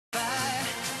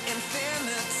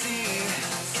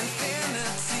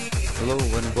Hello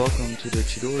and welcome to the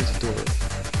chidori tutorial.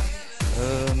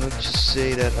 Let's just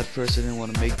say that at first I didn't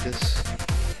want to make this,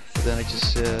 but then I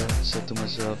just said to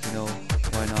myself,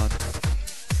 why not?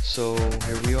 So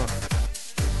here we are.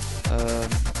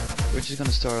 We're just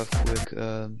gonna start off quick.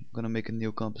 Gonna make a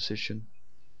new composition.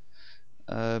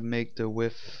 Make the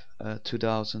width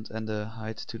 2000 and the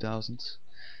height 2000.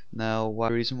 Now,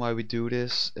 the reason why we do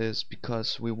this is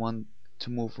because we want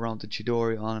to move around the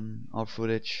chidori on our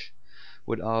footage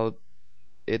without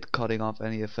it cutting off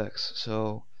any effects.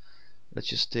 So let's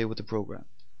just stay with the program.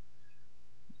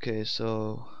 Okay,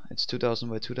 so it's 2000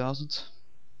 by 2000.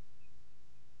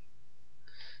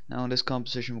 Now in this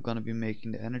composition we're going to be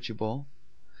making the energy ball.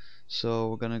 So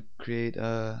we're going to create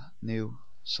a new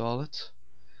solid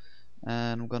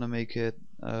and we're going to make it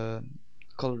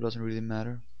color doesn't really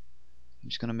matter. I'm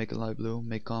just going to make it light blue,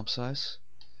 make comp size,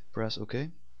 press OK.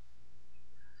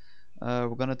 We're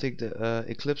going to take the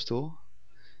Eclipse tool,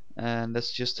 and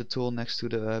that's just the tool next to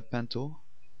the pen tool.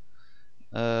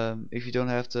 If you don't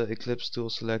have the Eclipse tool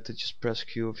selected, just press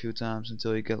Q a few times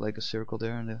until you get like a circle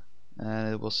there,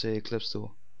 and it will say Eclipse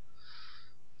tool.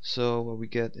 So what we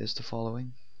get is the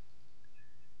following.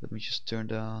 Let me just turn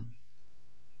down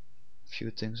a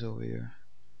few things over here.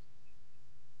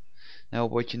 Now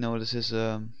what you notice is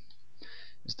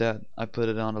that I put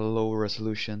it on a lower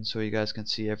resolution so you guys can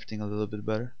see everything a little bit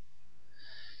better.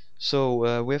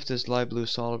 So we have this light blue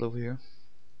solid over here.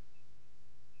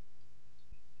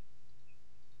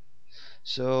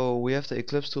 So we have the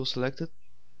Eclipse tool selected.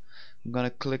 I'm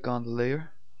gonna click on the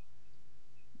layer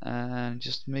and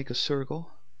just make a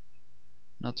circle.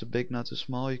 Not too big, not too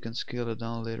small. You can scale it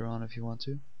down later on if you want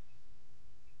to.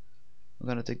 I'm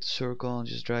gonna take the circle and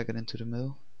just drag it into the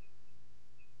middle.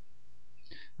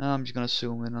 Now I'm just gonna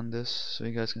zoom in on this so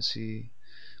you guys can see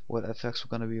what effects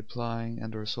we're gonna be applying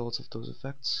and the results of those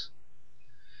effects.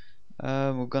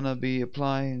 We're gonna be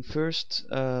applying first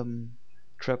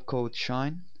Trapcode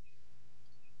Shine,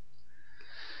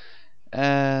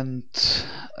 and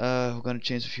we're gonna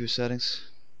change a few settings.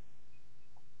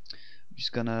 I'm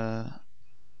just gonna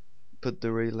put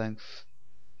the ray length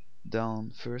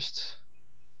down first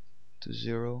to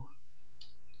 0.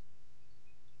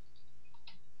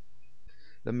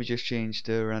 Let me just change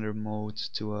the render mode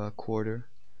to a quarter,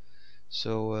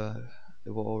 so it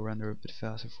will all render a bit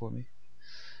faster for me.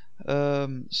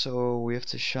 So we have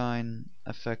the shine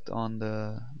effect on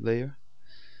the layer.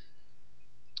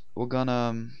 We're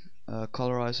gonna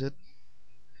colorize it.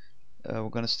 We're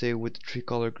gonna stay with the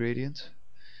 3-color gradient,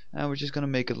 and we're just gonna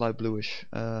make it light bluish.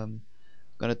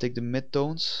 Gonna take the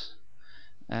midtones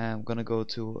and I'm gonna go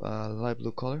to a light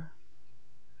blue color.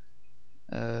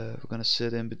 We're gonna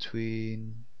sit in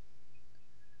between,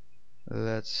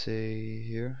 let's say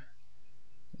here,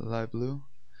 light blue,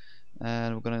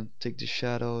 and we're gonna take the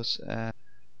shadows and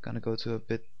gonna go to a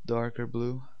bit darker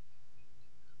blue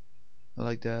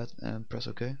like that and press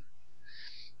OK.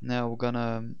 Now we're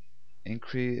gonna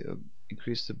increase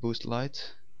the boost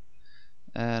light,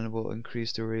 and we'll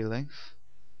increase the ray length.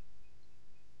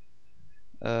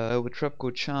 With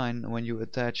Trapcode Shine, when you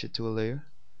attach it to a layer,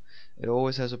 it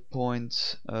always has a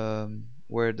point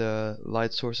where the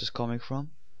light source is coming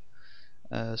from.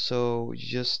 So you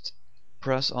just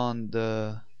press on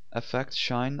the effect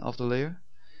shine of the layer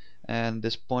and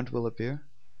this point will appear.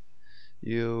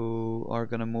 You are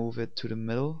gonna move it to the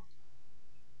middle,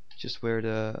 just where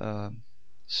the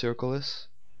circle is,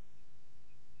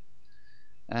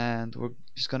 and we're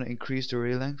just gonna increase the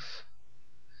ray length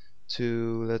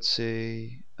to, let's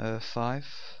say, 5.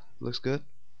 Looks good.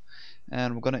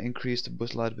 And we're gonna increase the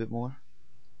boost light a bit more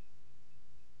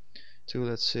to,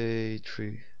 let's say,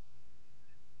 3,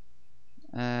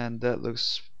 and that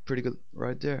looks pretty good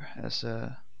right there as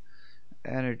a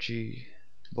energy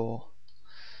ball.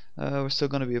 We're still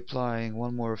gonna be applying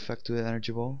one more effect to the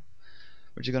energy ball,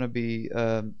 which is gonna be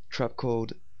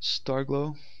Trapcode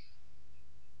Starglo,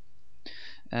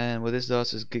 and what this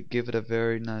does is give it a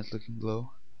very nice looking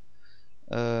glow.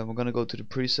 We're gonna go to the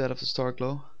preset of the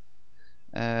Starglo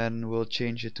and we'll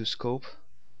change it to scope,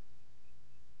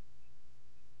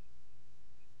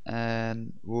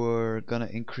 and we're gonna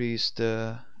increase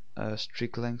the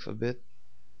streak length a bit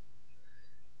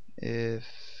if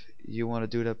you want to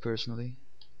do that personally.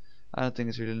 I don't think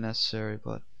it's really necessary,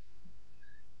 but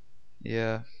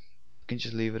yeah, you can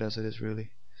just leave it as it is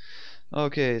really.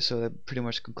 Okay, so that pretty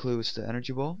much concludes the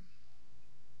energy ball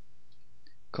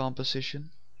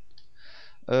composition.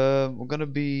 We're gonna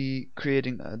be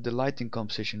creating the lighting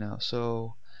composition now,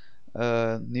 so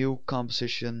new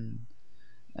composition,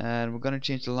 and we're gonna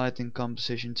change the lighting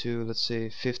composition to, let's say,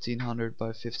 1500 by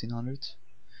 1500,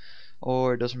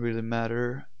 or it doesn't really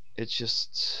matter. It's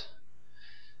just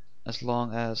as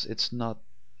long as it's not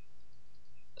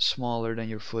smaller than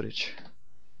your footage.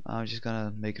 I'm just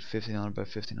gonna make it 1500 by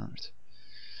 1500.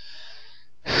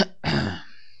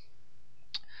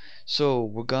 So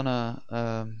we're gonna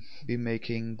be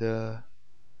making the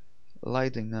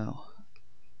lighting now.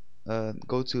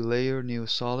 Go to layer, new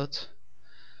solid,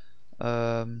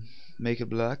 make it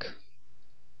black,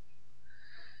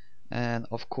 and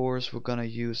of course we're gonna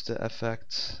use the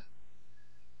effect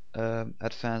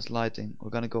advanced lighting. We're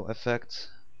gonna go effect,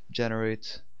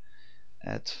 generate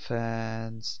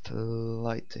advanced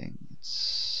lighting. It's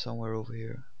somewhere over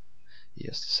here.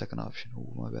 Yes, the second option.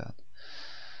 Oh, my bad.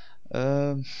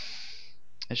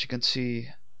 As you can see,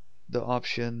 the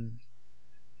option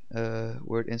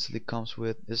where it instantly comes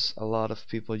with is a lot of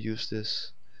people use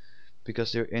this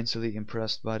because they're instantly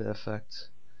impressed by the effect.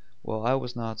 Well, I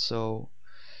was not, so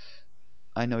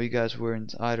I know you guys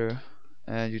weren't either,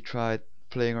 and you tried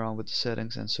playing around with the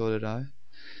settings, and so did I.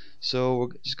 So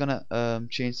we're just gonna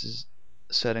change the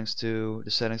settings to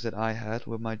the settings that I had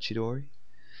with my chidori.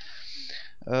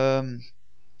 We're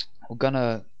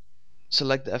gonna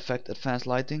select the effect advanced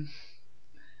lighting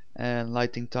and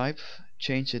lighting type,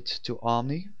 change it to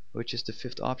omni, which is the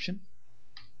fifth option.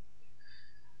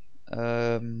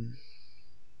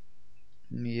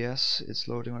 Yes, it's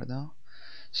loading right now.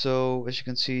 So as you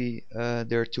can see,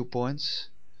 there are 2 points.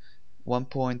 One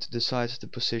point decides the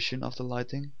position of the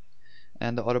lighting,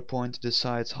 and the other point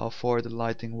decides how far the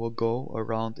lighting will go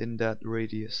around in that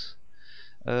radius.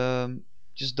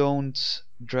 Just don't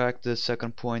drag the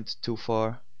second point too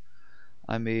far.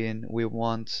 I mean, we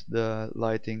want the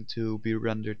lighting to be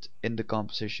rendered in the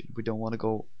composition. We don't want to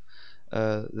go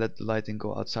let the lighting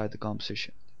go outside the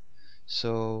composition.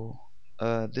 So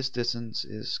this distance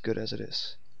is good as it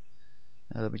is.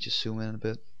 Let me just zoom in a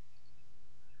bit.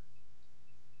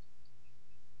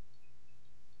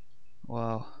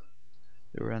 Wow,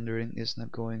 the rendering is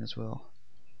not going as well.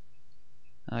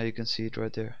 Now you can see it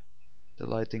right there. The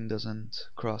lighting doesn't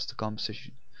cross the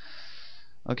composition.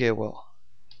 Okay, well,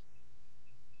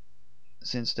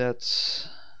 since that's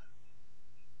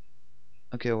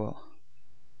okay, well,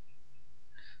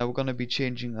 we're gonna be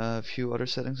changing a few other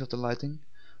settings of the lighting.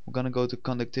 We're gonna go to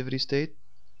conductivity state,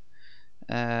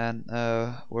 and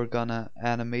we're gonna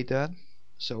animate that.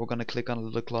 So we're gonna click on the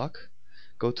little clock.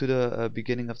 Go to the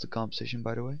beginning of the composition,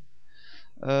 by the way.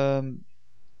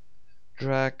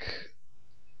 Drag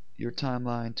your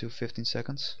timeline to 15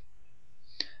 seconds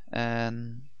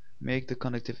and make the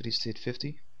conductivity state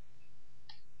 50.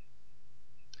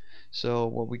 So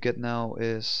what we get now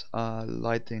is a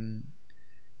lighting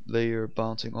layer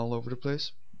bouncing all over the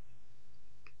place.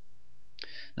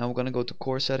 Now we're gonna go to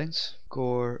core settings,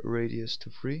 core radius to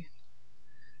 3,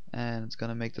 and it's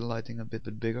gonna make the lighting a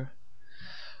bit bigger.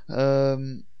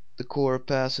 The core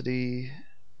opacity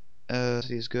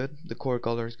is good. The core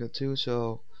color is good too.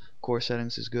 So core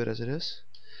settings is good as it is.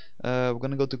 We're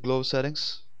gonna go to glow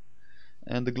settings,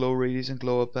 and the glow radius and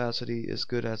glow opacity is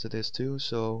good as it is too.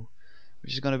 So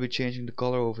we're just gonna be changing the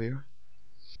color over here.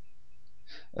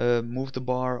 Move the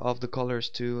bar of the colors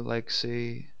to, like,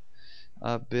 say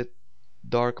a bit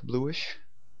dark bluish,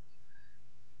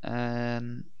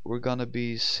 and we're gonna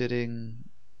be sitting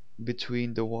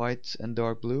between the white and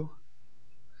dark blue,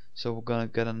 so we're gonna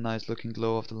get a nice looking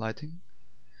glow of the lighting.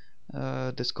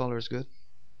 This color is good.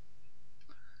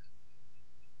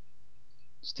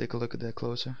 Let's take a look at that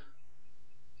closer.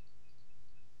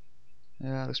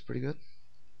 Yeah, looks pretty good.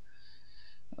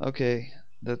 Okay,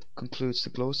 that concludes the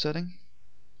glow setting.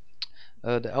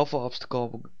 The alpha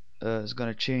obstacle is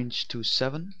gonna change to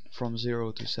 7, from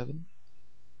 0 to 7.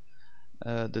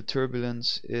 The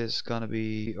turbulence is gonna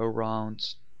be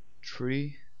around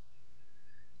 3.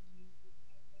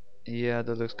 Yeah,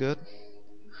 that looks good.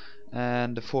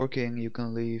 And the forking you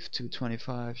can leave to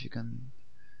 25. You can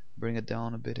bring it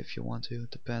down a bit if you want to.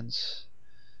 It depends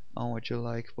on what you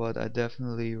like, but I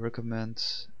definitely recommend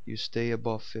you stay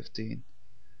above 15%.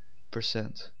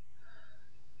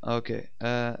 Okay,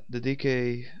 the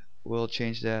decay will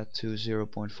change that to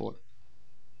 0.4.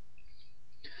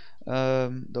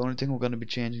 The only thing we're going to be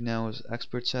changing now is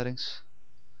expert settings,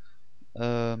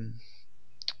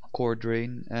 core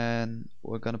drain, and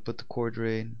we're going to put the core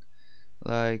drain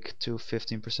like to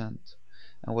 15%.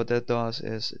 And what that does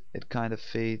is it kind of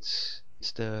fades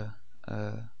the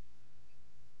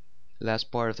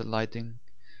last part of the lighting,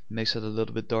 makes it a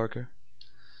little bit darker,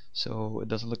 so it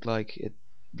doesn't look like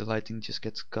the lighting just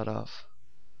gets cut off.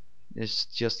 It's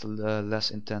just less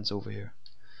intense over here.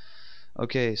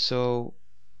 Okay, so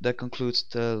that concludes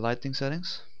the lighting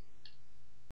settings.